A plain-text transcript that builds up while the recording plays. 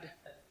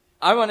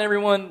I want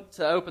everyone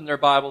to open their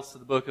Bibles to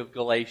the book of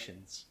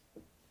Galatians.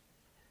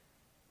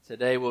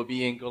 Today we'll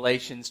be in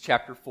Galatians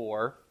chapter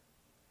 4.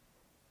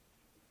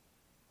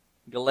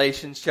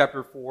 Galatians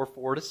chapter 4,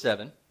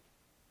 4-7.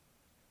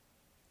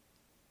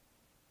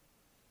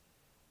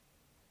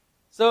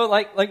 So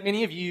like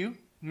many of you,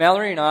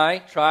 Mallory and I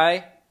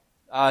try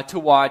to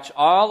watch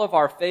all of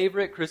our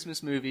favorite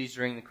Christmas movies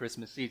during the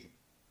Christmas season.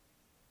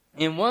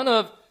 And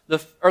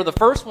the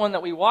first one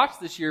that we watched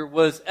this year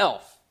was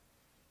Elf.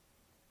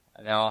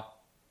 Now,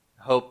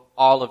 I hope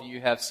all of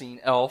you have seen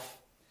Elf.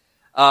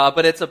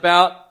 But it's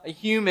about a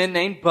human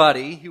named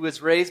Buddy who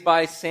was raised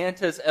by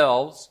Santa's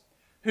elves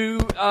who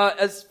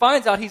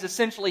finds out he's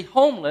essentially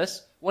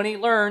homeless when he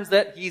learns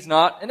that he's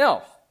not an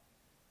elf.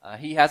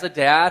 He has a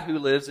dad who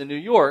lives in New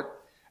York.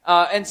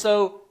 And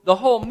so the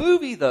whole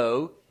movie,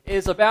 though,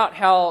 is about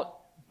how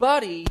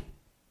Buddy,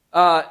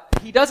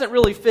 he doesn't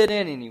really fit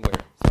in anywhere.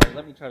 Sorry,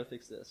 let me try to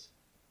fix this.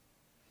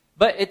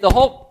 But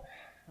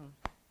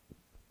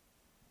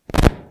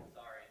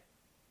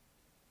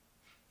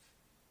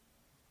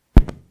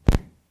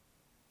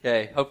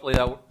Okay, hopefully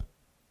that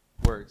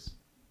works.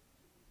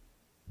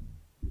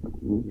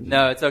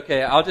 No, it's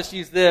okay. I'll just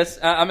use this.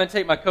 I'm going to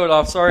take my coat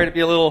off. Sorry to be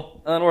a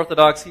little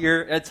unorthodox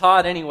here. It's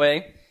hot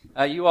anyway.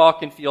 You all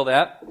can feel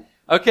that.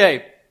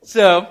 Okay,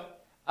 so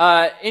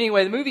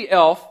anyway, the movie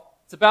Elf,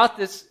 it's about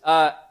this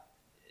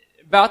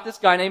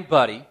guy named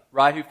Buddy,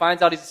 right, who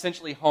finds out he's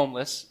essentially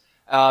homeless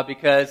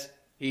because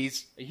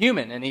he's a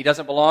human and he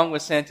doesn't belong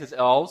with Santa's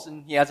elves,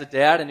 and he has a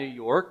dad in New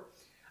York.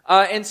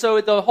 And so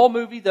the whole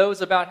movie, though,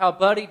 is about how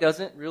Buddy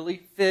doesn't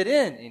really fit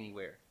in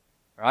anywhere,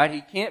 right?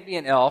 He can't be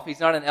an elf. He's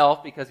not an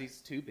elf because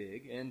he's too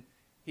big, and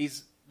he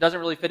doesn't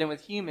really fit in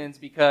with humans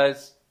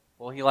because,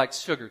 well, he likes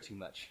sugar too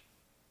much.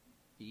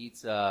 He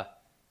eats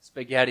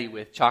spaghetti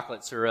with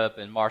chocolate syrup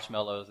and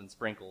marshmallows and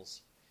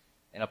sprinkles,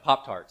 and a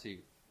Pop-Tart, too.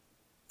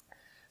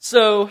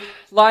 So,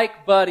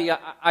 like Buddy,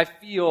 I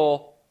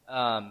feel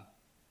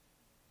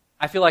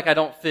like I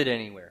don't fit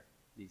anywhere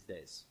these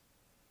days.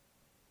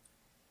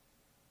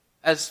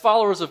 As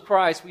followers of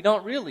Christ, we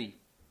don't really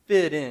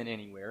fit in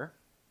anywhere.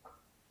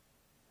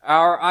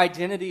 Our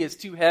identity is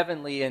too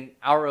heavenly and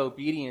our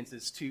obedience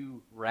is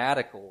too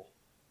radical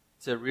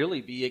to really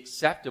be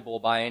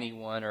acceptable by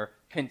anyone or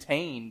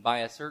contained by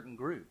a certain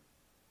group.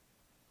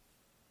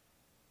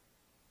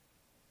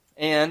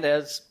 And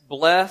as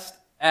blessed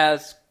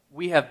as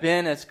we have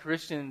been as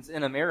Christians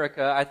in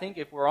America, I think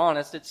if we're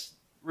honest, it's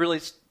really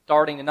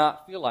starting to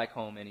not feel like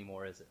home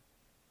anymore, is it?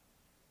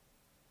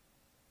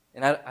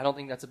 And I don't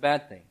think that's a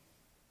bad thing.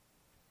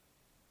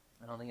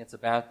 I don't think it's a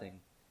bad thing.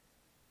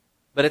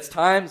 But it's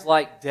times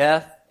like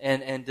death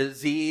and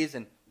disease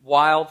and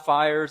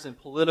wildfires and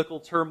political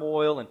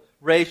turmoil and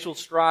racial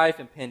strife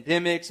and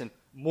pandemics and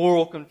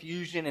moral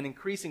confusion and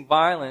increasing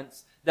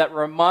violence that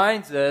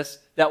reminds us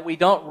that we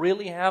don't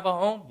really have a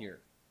home here.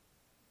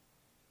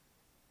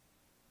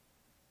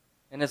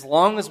 And as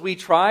long as we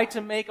try to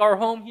make our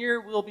home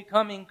here, we'll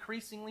become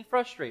increasingly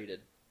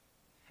frustrated.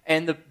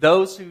 And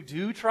those who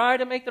do try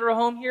to make their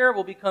home here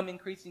will become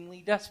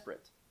increasingly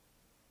desperate.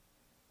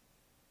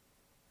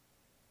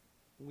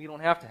 We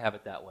don't have to have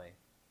it that way.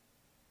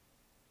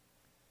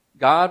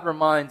 God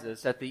reminds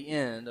us at the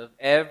end of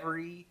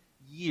every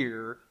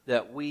year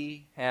that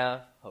we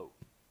have hope.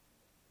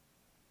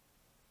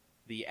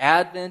 The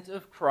advent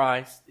of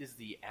Christ is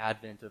the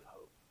advent of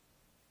hope.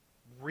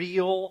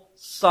 Real,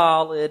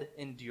 solid,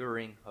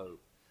 enduring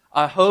hope.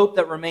 A hope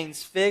that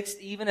remains fixed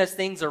even as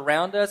things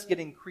around us get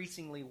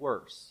increasingly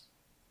worse.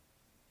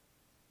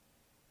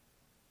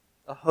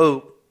 A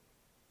hope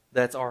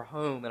that's our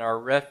home and our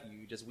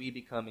refuge as we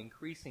become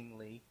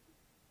increasingly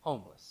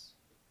homeless.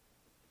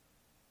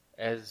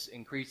 As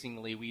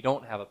increasingly we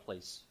don't have a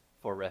place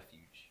for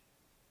refuge.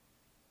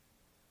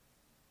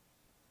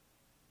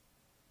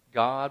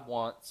 God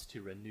wants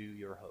to renew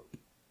your hope.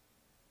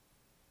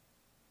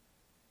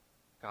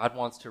 God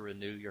wants to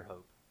renew your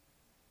hope.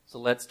 So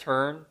let's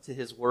turn to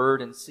His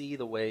Word and see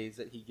the ways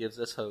that He gives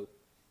us hope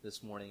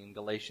this morning in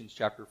Galatians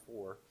chapter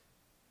 4,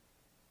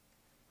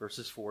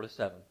 verses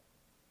 4-7.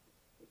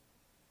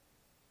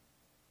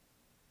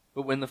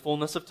 But when the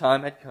fullness of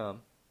time had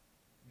come,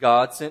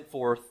 God sent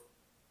forth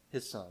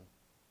His Son,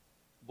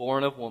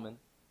 born of woman,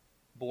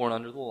 born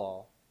under the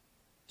law,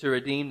 to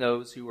redeem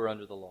those who were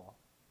under the law,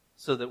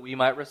 so that we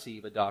might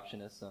receive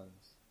adoption as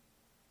sons.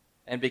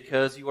 And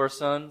because you are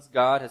sons,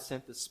 God has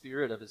sent the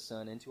Spirit of His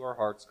Son into our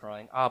hearts,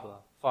 crying, Abba,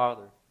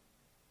 Father.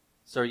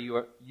 So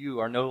you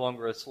are no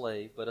longer a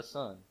slave, but a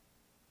son.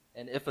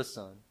 And if a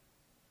son,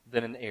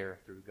 then an heir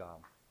through God.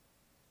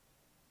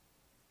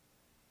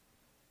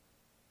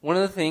 One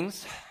of the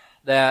things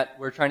that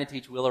we're trying to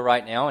teach Willow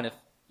right now, and if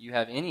you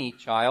have any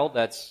child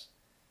that's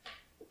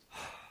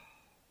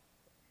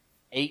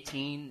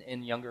 18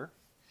 and younger,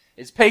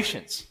 is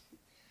patience.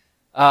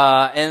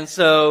 And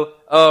so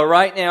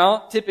right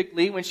now,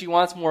 typically when she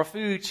wants more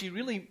food,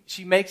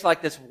 she makes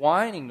like this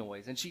whining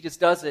noise, and she just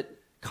does it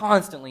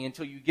constantly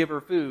until you give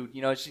her food.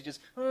 You know, she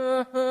just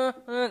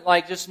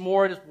like just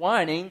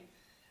whining.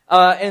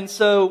 And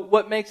so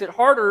what makes it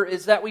harder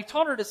is that we've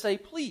taught her to say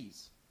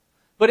please.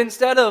 But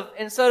instead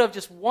of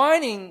just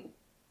whining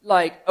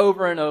like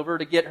over and over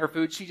to get her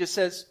food, she just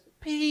says,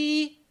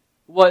 pee,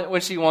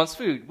 when she wants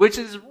food, which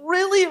is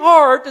really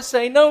hard to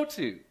say no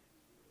to.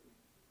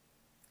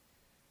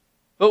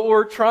 But what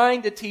we're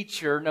trying to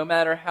teach her, no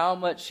matter how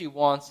much she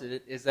wants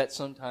it, is that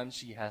sometimes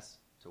she has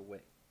to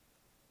wait.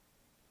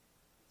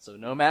 So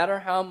no matter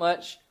how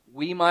much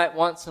we might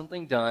want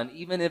something done,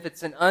 even if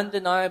it's an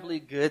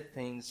undeniably good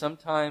thing,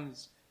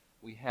 sometimes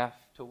we have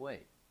to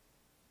wait.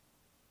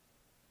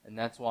 And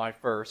that's why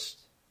first,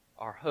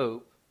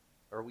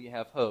 we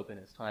have hope in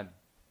His timing.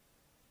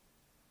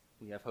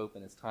 We have hope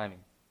in His timing.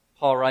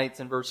 Paul writes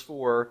in verse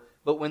 4,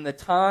 but when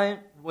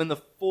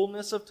the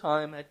fullness of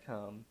time had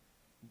come,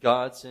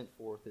 God sent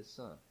forth His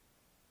Son.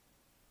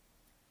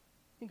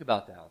 Think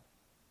about that.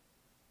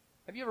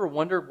 Have you ever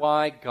wondered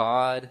why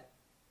God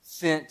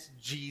sent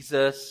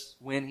Jesus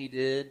when He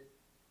did?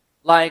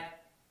 Like,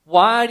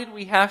 why did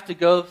we have to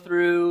go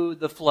through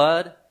the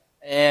flood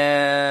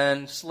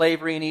and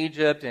slavery in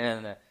Egypt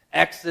and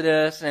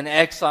Exodus and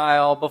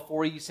exile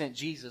before you sent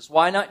Jesus?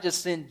 Why not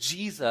just send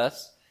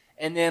Jesus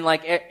and then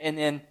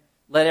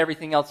let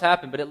everything else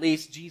happen? But at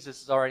least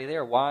Jesus is already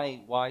there.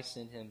 Why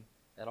send Him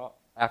at all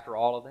after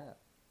all of that?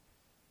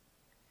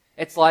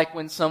 It's like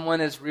when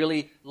someone is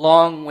really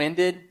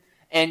long-winded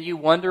and you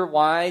wonder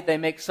why they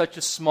make such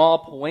a small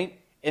point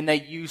and they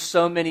use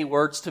so many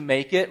words to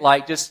make it.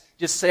 Like, just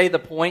say the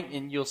point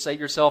and you'll save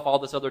yourself all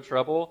this other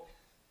trouble.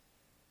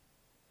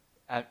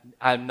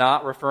 I'm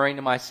not referring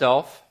to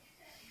myself.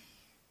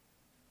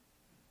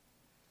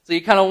 So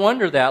you kind of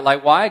wonder that,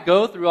 like, why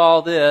go through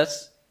all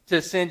this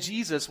to send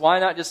Jesus? Why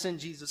not just send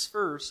Jesus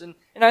first? And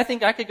I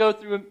think I could go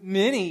through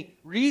many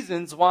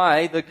reasons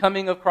why the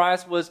coming of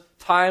Christ was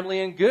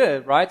timely and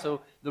good, right?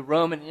 So the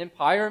Roman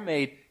Empire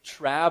made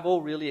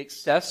travel really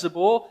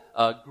accessible.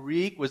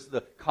 Greek was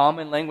the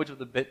common language of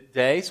the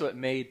day, so it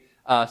made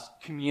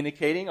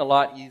communicating a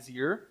lot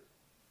easier.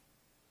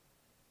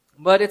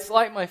 But it's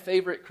like my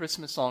favorite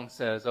Christmas song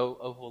says,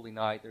 "Oh, Holy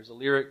Night." There's a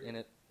lyric in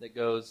it that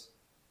goes,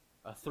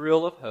 "A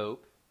thrill of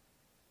hope,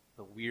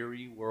 the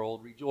weary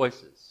world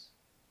rejoices.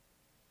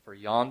 For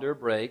yonder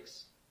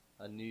breaks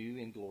a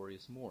new and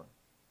glorious morn."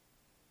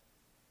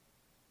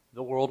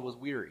 The world was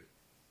weary.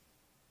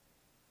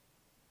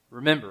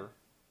 Remember,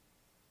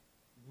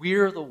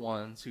 we're the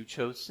ones who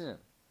chose sin.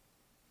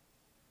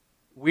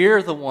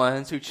 We're the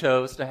ones who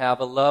chose to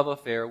have a love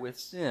affair with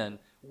sin.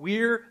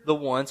 We're the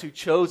ones who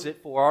chose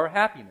it for our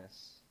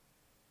happiness.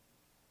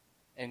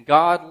 And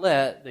God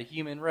let the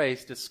human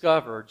race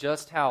discover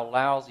just how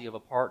lousy of a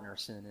partner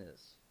sin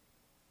is.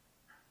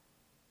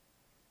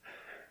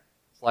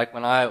 Like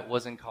when I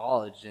was in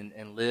college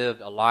and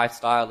lived a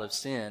lifestyle of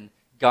sin,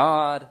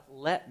 God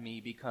let me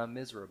become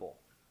miserable.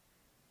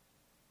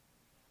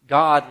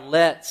 God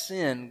let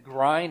sin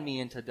grind me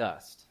into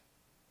dust.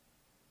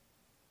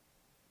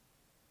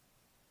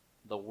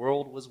 The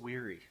world was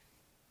weary.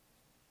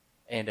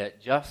 And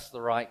at just the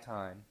right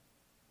time,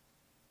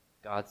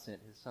 God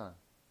sent His Son.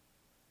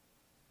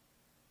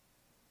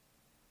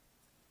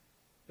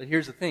 But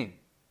here's the thing.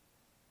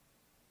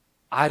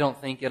 I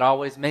don't think it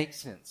always makes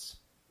sense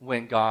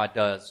when God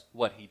does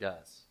what He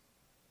does.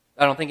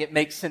 I don't think it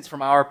makes sense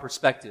from our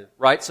perspective,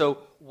 right? So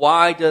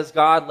why does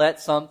God let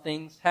some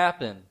things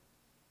happen?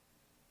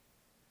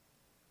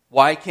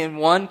 Why can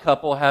one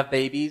couple have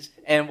babies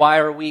and why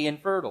are we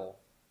infertile?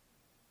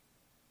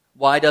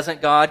 Why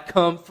doesn't God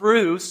come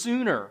through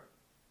sooner?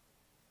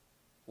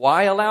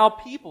 Why allow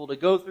people to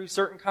go through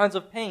certain kinds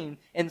of pain?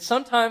 And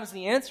sometimes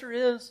the answer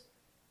is,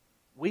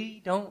 we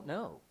don't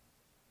know.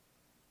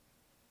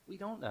 We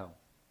don't know.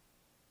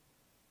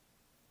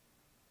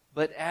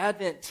 But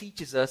Advent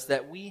teaches us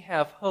that we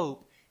have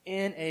hope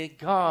in a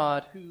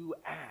God who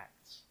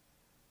acts.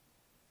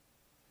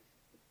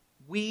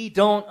 We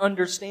don't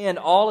understand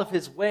all of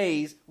His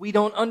ways. We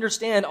don't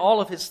understand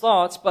all of His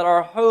thoughts, but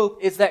our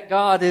hope is that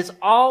God is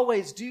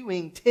always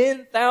doing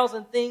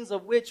 10,000 things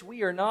of which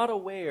we are not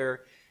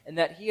aware, and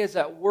that He is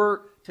at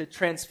work to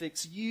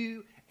transfix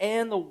you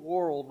and the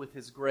world with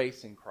His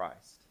grace in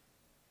Christ.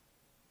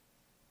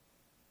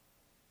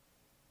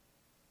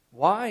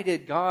 Why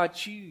did God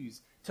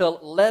choose to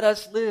let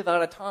us live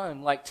out a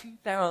time like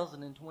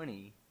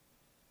 2020?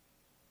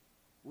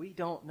 We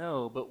don't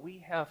know, but we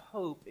have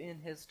hope in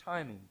His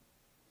timing.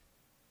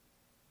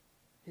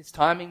 His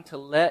timing to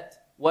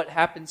let what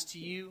happens to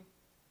you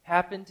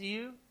happen to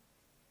you,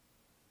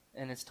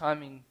 and His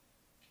timing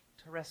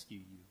to rescue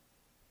you.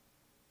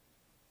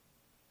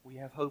 We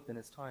have hope in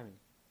His timing.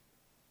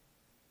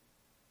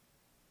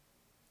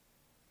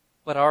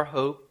 But our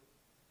hope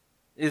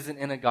isn't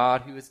in a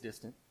God who is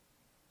distant.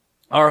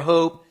 Our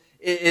hope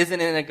isn't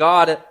in a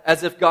God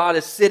as if God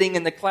is sitting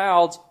in the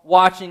clouds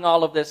watching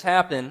all of this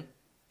happen,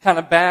 kind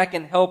of back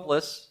and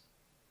helpless.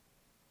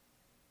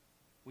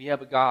 We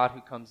have a God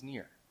who comes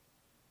near.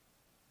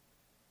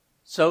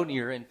 So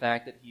near, in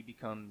fact, that He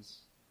becomes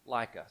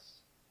like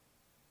us.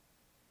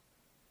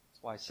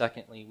 That's why,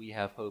 secondly, we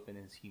have hope in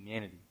His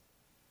humanity.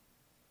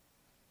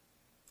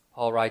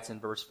 Paul writes in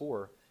verse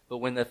 4, "But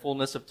when the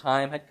fullness of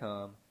time had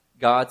come,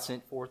 God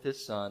sent forth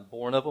His Son,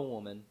 born of a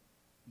woman,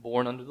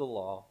 born under the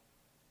law,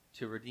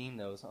 to redeem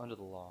those under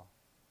the law.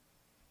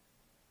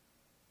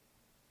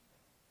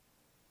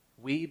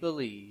 We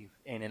believe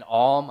in an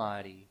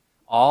almighty,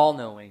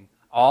 all-knowing,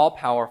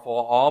 all-powerful,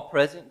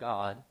 all-present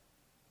God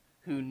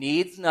who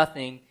needs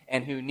nothing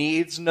and who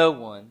needs no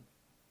one,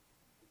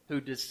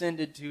 who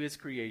descended to his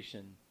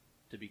creation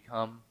to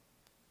become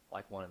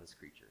like one of his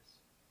creatures.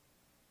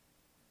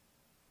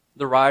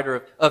 The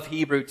writer of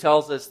Hebrew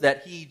tells us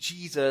that he,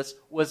 Jesus,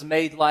 was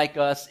made like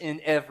us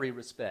in every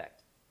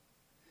respect.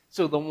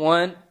 So the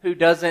one who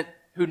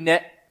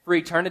for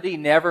eternity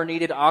never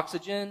needed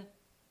oxygen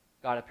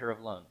got a pair of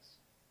lungs.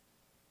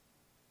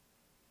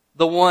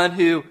 The one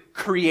who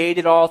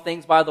created all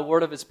things by the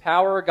word of his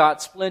power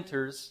got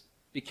splinters,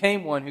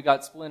 became one who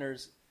got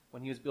splinters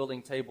when he was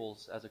building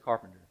tables as a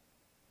carpenter.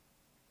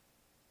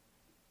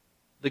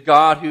 The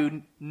God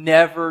who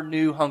never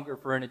knew hunger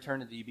for an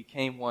eternity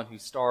became one who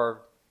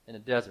starved in a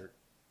desert.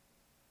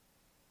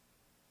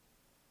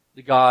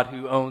 The God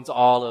who owns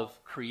all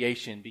of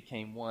creation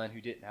became one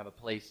who didn't have a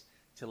place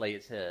to lay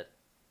his head.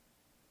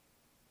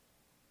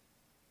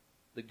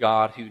 The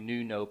God who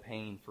knew no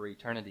pain for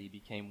eternity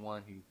became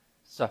one who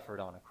suffered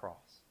on a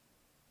cross.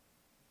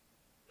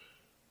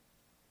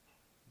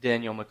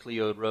 Daniel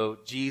MacLeod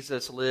wrote,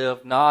 Jesus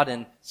lived not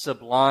in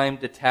sublime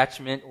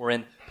detachment or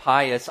in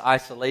pious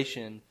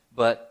isolation,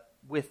 but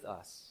with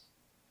us,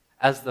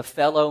 as the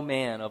fellow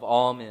man of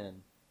all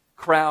men,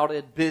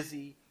 crowded,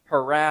 busy,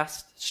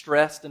 harassed,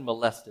 stressed, and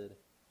molested.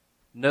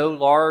 No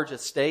large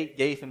estate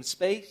gave him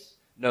space.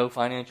 No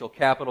financial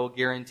capital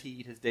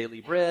guaranteed his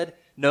daily bread.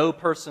 No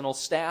personal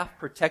staff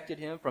protected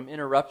him from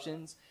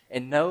interruptions.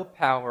 And no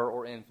power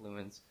or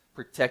influence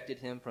protected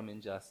him from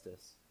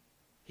injustice.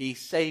 He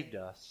saved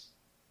us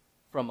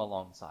from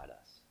alongside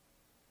us.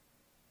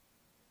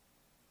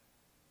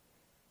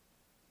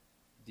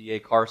 D.A.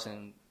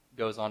 Carson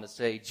goes on to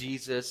say,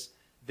 Jesus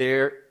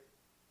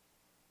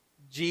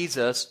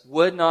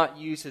would not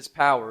use his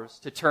powers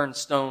to turn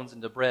stones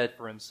into bread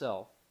for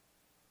himself.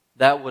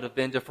 That would have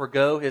been to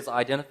forgo his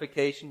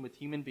identification with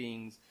human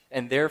beings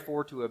and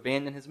therefore to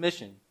abandon his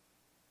mission.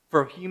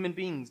 For human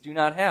beings do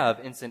not have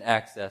instant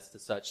access to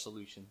such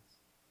solutions.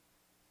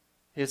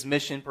 His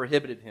mission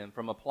prohibited him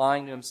from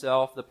applying to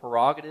himself the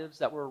prerogatives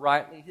that were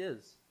rightly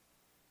his.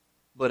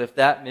 But if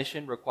that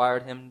mission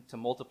required him to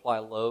multiply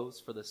loaves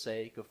for the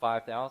sake of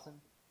 5,000,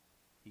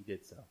 he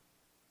did so.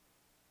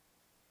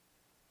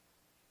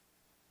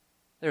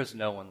 There's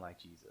no one like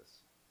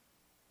Jesus.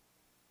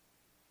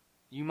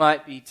 You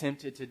might be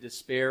tempted to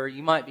despair.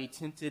 You might be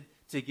tempted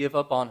to give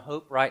up on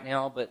hope right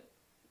now, but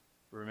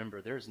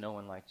remember, there's no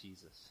one like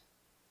Jesus.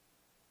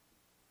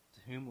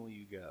 To whom will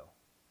you go?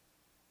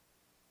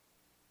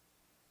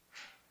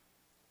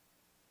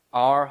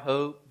 Our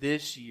hope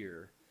this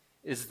year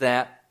is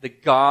that the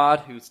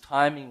God whose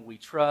timing we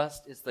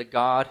trust is the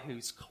God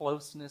whose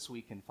closeness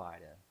we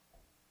confide in.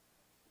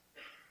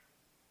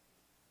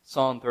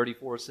 Psalm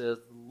 34 says,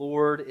 "The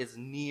Lord is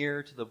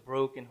near to the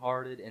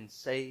brokenhearted and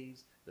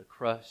saves the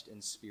crushed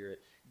in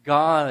spirit."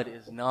 God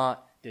is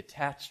not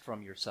detached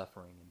from your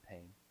suffering and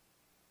pain.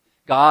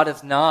 God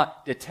is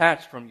not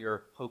detached from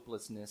your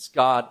hopelessness.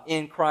 God,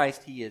 in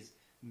Christ, He is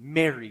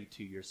married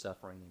to your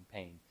suffering and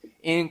pain.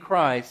 In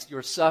Christ,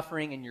 your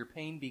suffering and your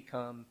pain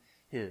become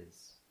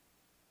His.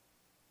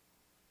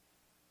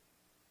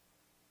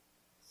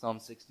 Psalm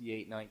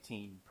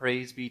 68:19.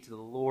 Praise be to the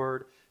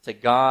Lord, to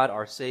God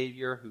our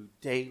Savior, who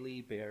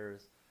daily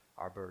bears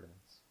our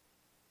burdens.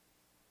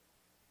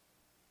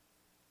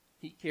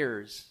 He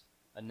cares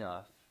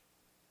enough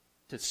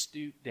to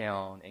stoop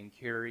down and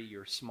carry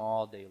your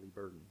small daily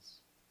burdens.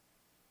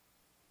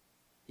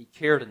 He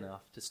cared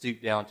enough to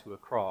stoop down to a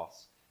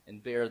cross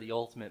and bear the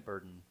ultimate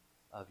burden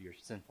of your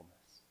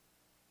sinfulness.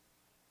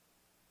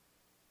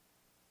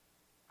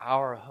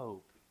 Our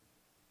hope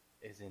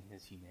is in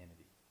His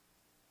humanity.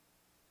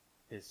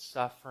 His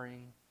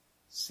suffering,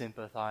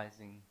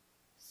 sympathizing,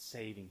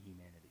 saving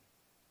humanity.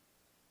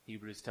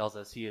 Hebrews tells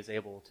us He is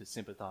able to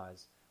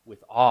sympathize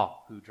with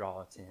all who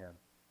draw to Him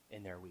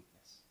in their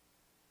weakness.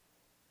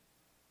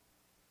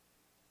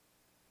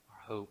 Our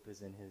hope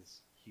is in His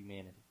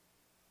humanity.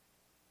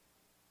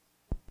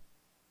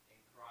 In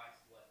Christ,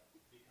 what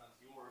becomes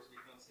yours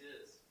becomes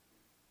His.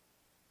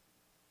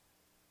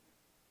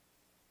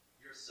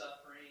 Your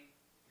suffering,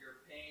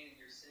 your pain, and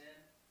your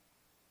sin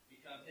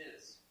become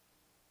His.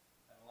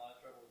 Having a lot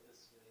of trouble with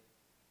this today.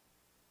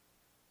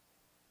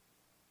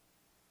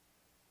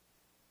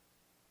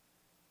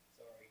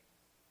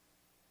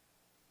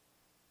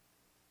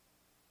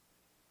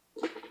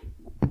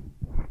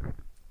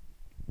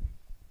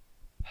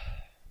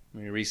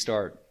 Let me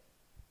restart.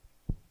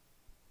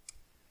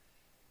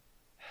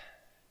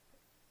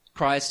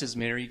 Christ is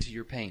married to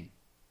your pain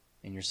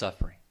and your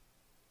suffering.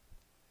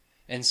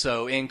 And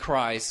so in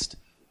Christ,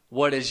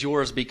 what is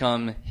yours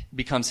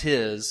becomes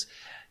His.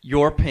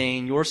 Your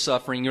pain, your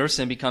suffering, your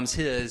sin becomes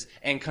His.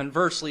 And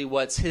conversely,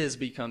 what's His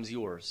becomes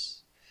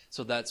yours.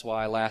 So that's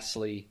why,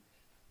 lastly,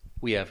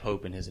 we have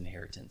hope in His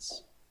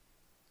inheritance.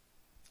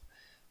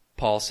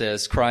 Paul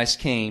says, Christ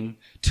came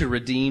to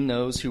redeem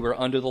those who were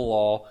under the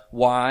law.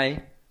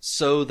 Why?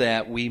 so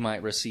that we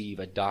might receive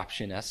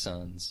adoption as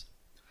sons.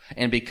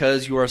 And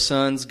because you are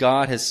sons,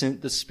 God has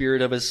sent the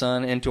Spirit of His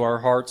Son into our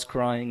hearts,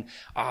 crying,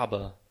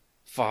 Abba,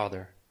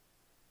 Father.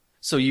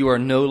 So you are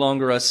no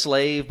longer a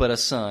slave, but a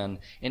son.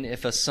 And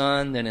if a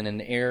son, then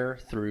an heir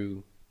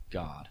through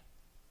God.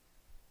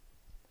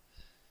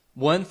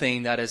 One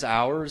thing that is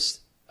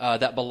ours,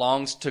 that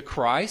belongs to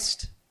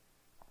Christ,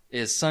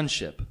 is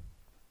sonship.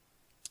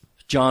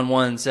 John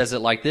 1 says it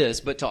like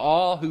this, but to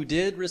all who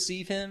did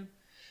receive Him,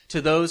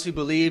 to those who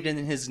believed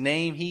in His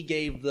name, He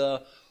gave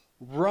the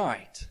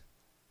right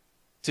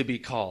to be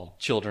called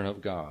children of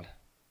God.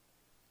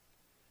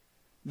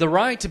 The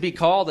right to be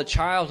called the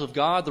child of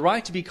God, the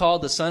right to be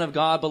called the Son of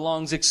God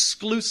belongs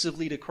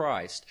exclusively to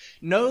Christ.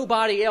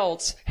 Nobody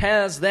else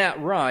has that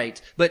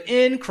right, but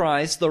in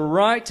Christ, the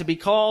right to be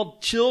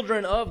called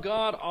children of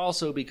God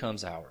also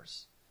becomes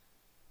ours.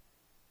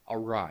 A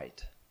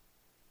right.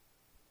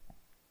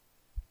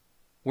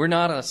 We're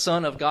not a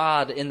son of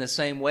God in the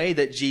same way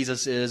that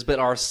Jesus is, but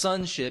our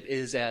sonship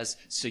is as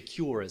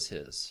secure as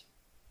His.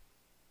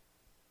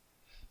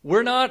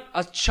 We're not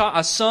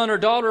a son or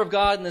daughter of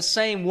God in the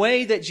same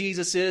way that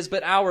Jesus is,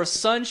 but our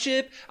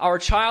sonship, our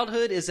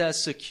childhood is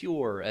as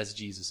secure as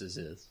Jesus's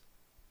is.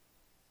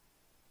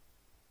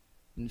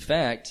 In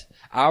fact,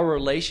 our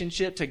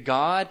relationship to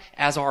God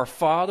as our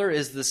Father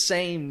is the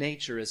same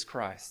nature as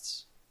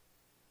Christ's.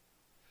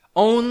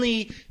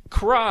 Only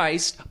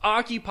Christ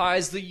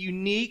occupies the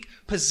unique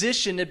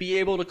position to be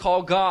able to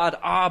call God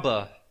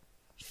Abba,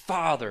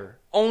 Father.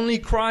 Only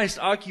Christ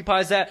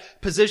occupies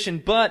that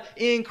position, but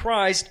in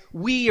Christ,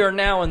 we are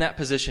now in that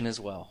position as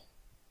well,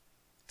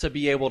 to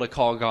be able to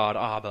call God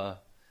Abba,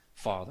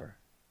 Father.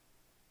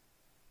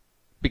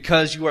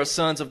 Because you are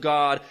sons of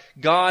God,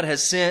 God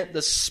has sent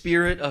the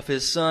Spirit of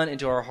His Son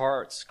into our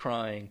hearts,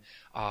 crying,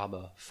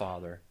 Abba,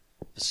 Father.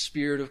 The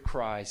Spirit of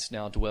Christ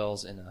now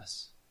dwells in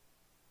us.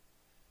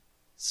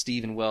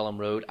 Stephen Wellum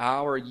wrote,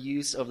 our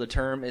use of the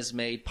term is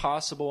made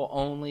possible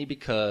only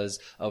because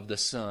of the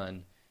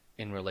Son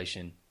in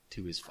relation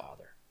to His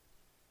Father.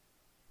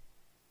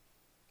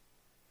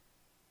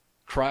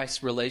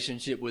 Christ's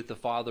relationship with the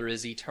Father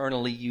is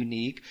eternally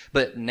unique,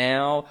 but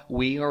now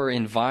we are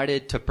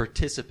invited to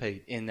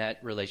participate in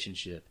that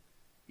relationship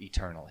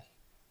eternally.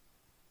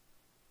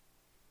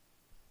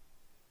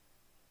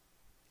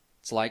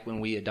 It's like when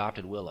we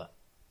adopted Willa.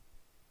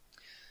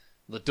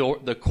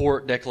 The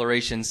court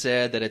declaration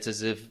said that it's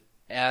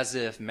as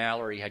if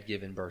Mallory had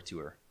given birth to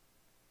her,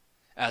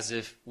 as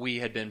if we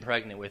had been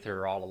pregnant with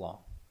her all along.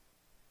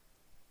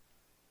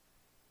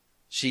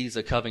 She's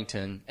a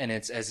Covington, and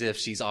it's as if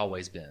she's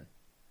always been.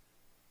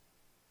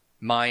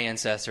 My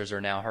ancestors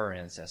are now her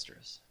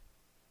ancestors.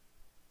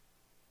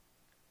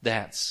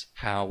 That's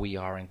how we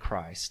are in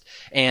Christ.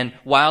 And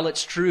while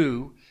it's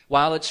true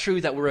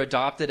that we're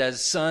adopted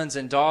as sons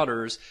and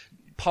daughters,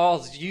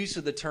 Paul's use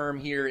of the term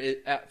here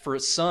for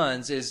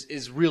sons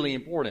is really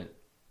important.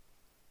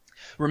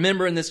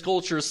 Remember, in this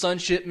culture,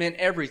 sonship meant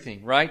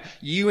everything, right?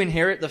 You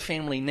inherit the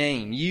family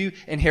name. You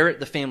inherit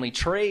the family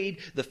trade,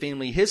 the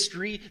family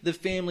history, the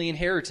family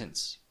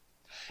inheritance.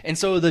 And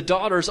so the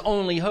daughter's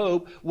only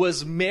hope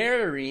was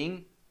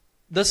marrying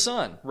the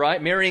son,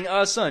 right? Marrying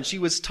a son. She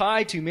was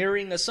tied to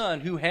marrying a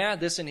son who had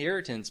this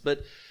inheritance.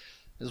 But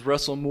as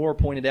Russell Moore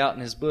pointed out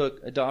in his book,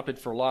 Adopted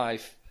for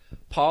Life,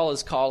 Paul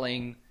is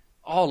calling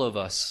all of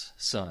us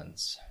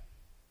sons.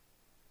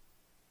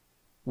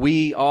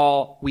 We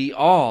all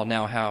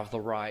now have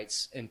the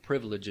rights and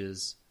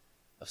privileges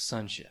of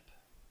sonship.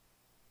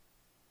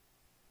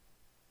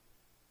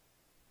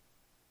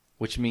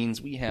 Which means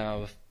we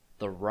have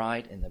the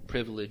right and the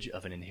privilege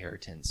of an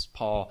inheritance.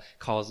 Paul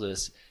calls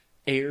us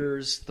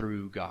heirs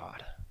through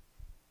God.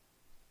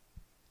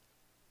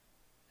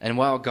 And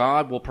while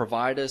God will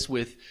provide us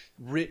with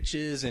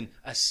riches and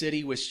a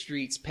city with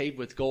streets paved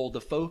with gold,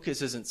 the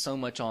focus isn't so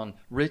much on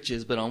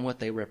riches, but on what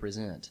they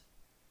represent.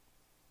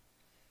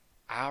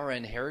 Our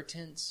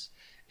inheritance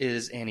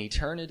is an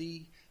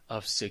eternity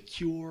of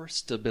secure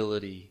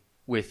stability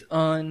with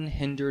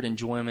unhindered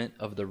enjoyment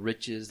of the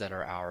riches that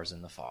are ours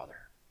in the Father.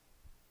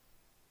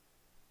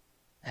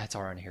 That's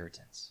our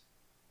inheritance.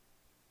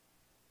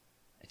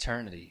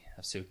 Eternity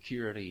of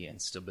security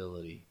and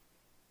stability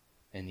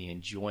and the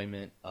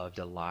enjoyment of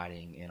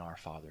delighting in our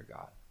Father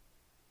God.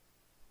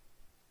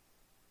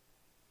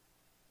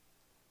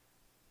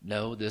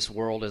 No, this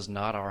world is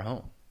not our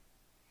home.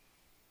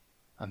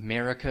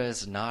 America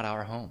is not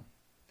our home.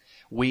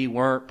 We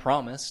weren't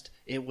promised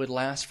it would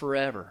last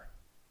forever.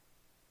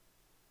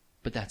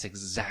 But that's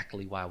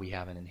exactly why we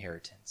have an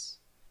inheritance.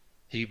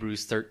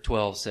 Hebrews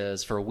 12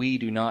 says, for we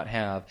do not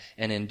have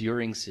an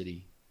enduring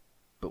city,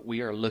 but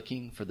we are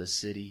looking for the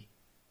city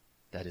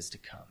that is to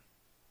come.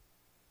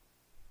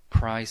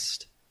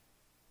 Christ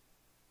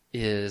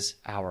is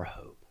our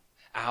hope.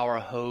 Our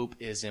hope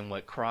is in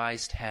what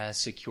Christ has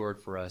secured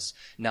for us.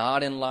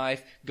 Not in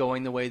life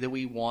going the way that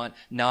we want.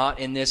 Not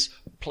in this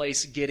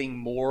place getting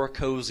more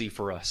cozy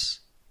for us.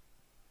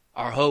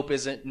 Our hope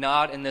isn't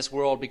not in this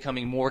world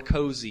becoming more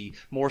cozy,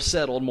 more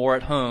settled, more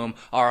at home.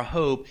 Our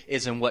hope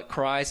is in what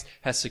Christ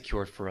has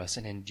secured for us,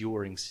 an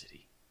enduring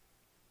city.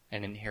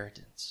 an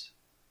inheritance.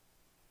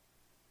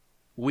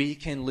 We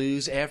can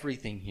lose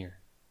everything here.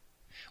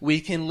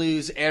 We can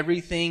lose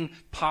everything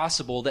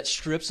possible that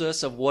strips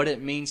us of what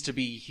it means to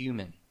be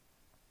human.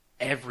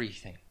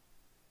 Everything.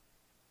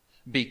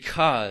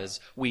 Because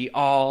we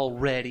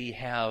already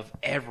have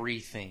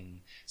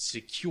everything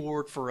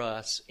secured for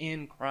us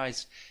in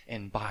Christ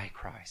and by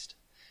Christ.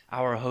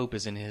 Our hope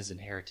is in His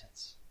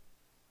inheritance.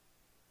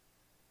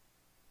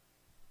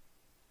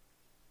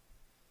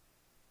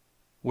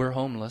 We're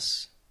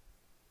homeless,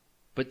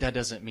 but that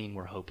doesn't mean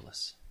we're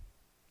hopeless.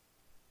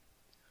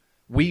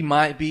 We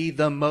might be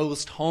the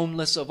most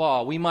homeless of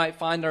all. We might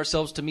find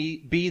ourselves to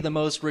be the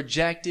most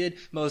rejected,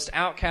 most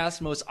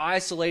outcast, most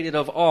isolated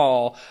of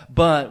all,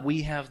 but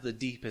we have the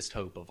deepest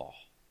hope of all.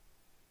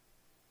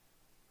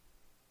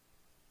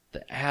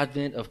 The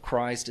advent of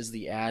Christ is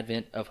the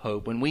advent of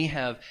hope. When we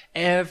have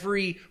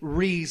every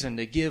reason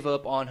to give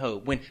up on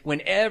hope,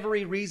 when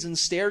every reason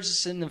stares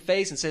us in the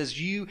face and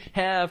says, you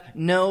have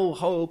no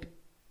hope,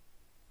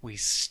 we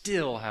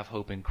still have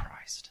hope in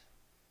Christ.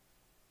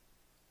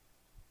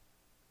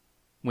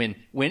 When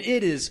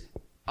it is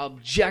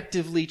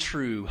objectively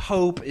true,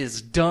 hope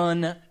is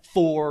done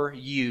for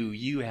you.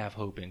 You have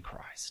hope in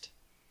Christ.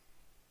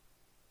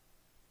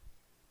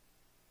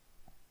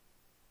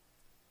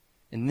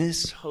 And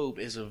this hope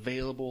is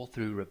available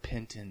through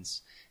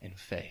repentance and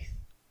faith.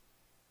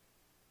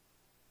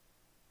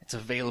 It's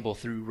available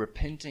through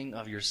repenting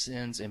of your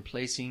sins and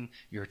placing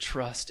your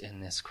trust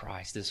in this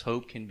Christ. This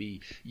hope can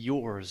be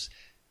yours.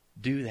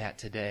 Do that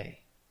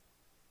today.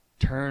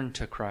 Turn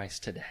to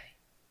Christ today.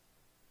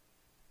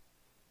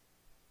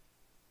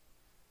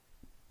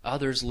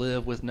 Others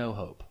live with no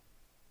hope.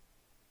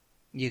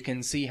 You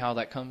can see how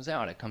that comes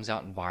out. It comes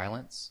out in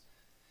violence.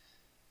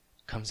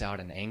 It comes out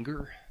in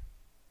anger.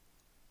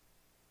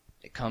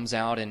 It comes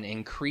out in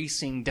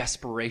increasing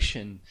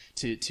desperation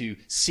to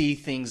see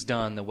things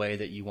done the way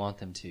that you want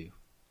them to.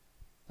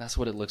 That's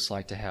what it looks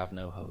like to have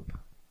no hope.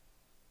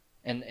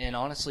 And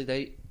honestly,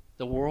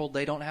 the world,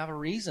 they don't have a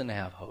reason to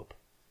have hope.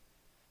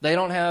 They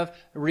don't have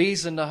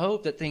reason to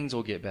hope that things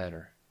will get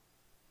better.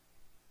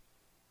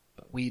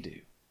 But we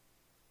do.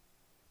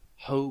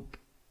 Hope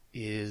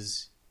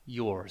is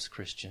yours,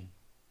 Christian.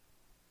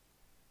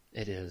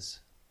 It is.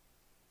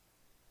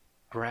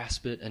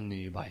 Grasp it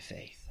anew by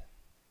faith.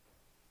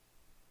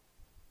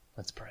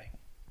 Let's pray.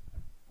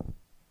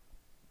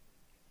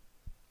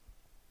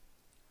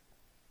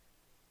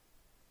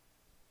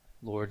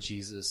 Lord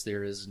Jesus,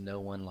 there is no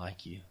one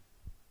like you,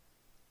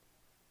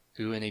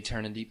 who in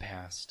eternity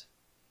past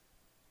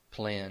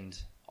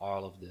planned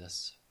all of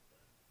this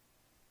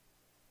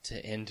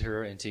to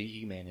enter into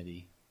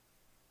humanity,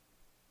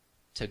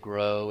 to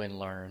grow and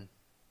learn,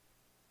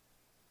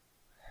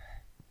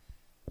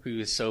 who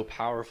is so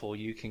powerful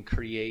you can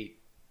create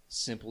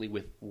simply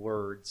with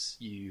words.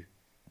 You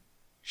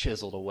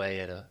chiseled away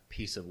at a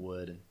piece of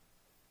wood, and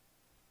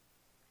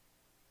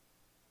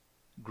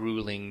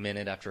grueling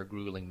minute after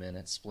grueling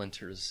minute,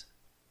 splinters.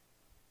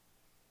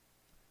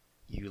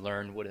 You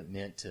learned what it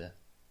meant to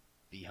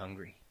be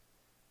hungry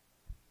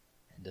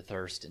and to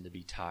thirst and to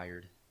be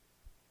tired.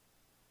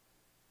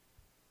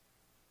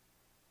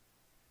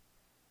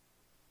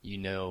 You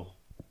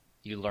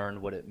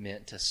learned what it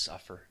meant to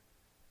suffer,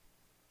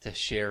 to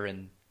share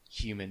in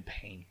human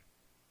pain.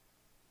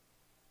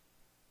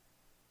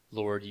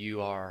 Lord,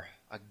 you are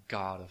a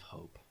God of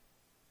hope.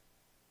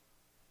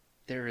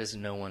 There is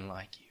no one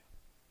like you.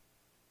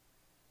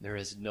 There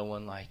is no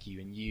one like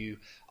you, and you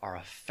are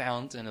a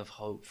fountain of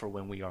hope for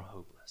when we are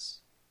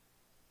hopeless.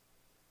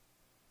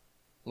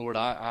 Lord,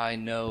 I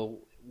know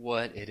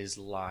what it is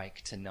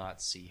like to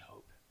not see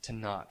hope, to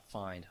not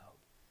find hope.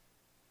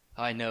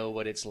 I know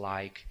what it's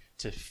like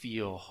to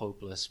feel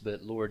hopeless,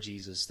 but Lord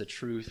Jesus, the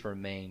truth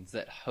remains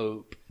that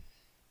hope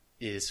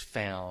is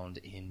found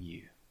in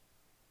you.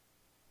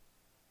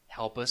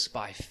 Help us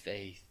by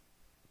faith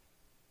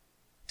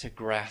to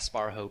grasp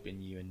our hope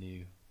in you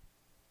anew.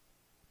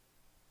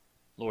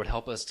 Lord,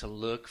 help us to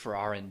look for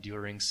our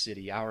enduring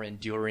city, our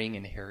enduring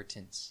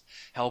inheritance.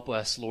 Help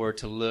us, Lord,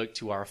 to look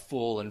to our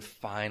full and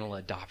final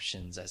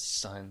adoptions as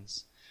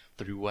sons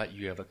through what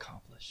you have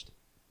accomplished.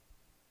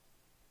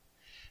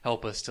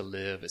 Help us to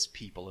live as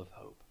people of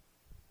hope,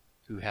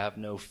 who have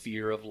no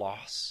fear of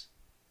loss,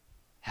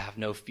 have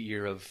no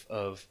fear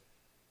of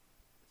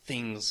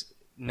things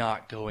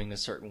not going a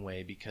certain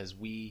way, because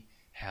we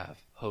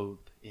have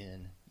hope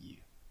in you.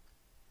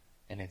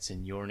 And it's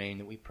in your name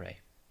that we pray.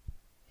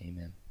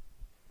 Amen.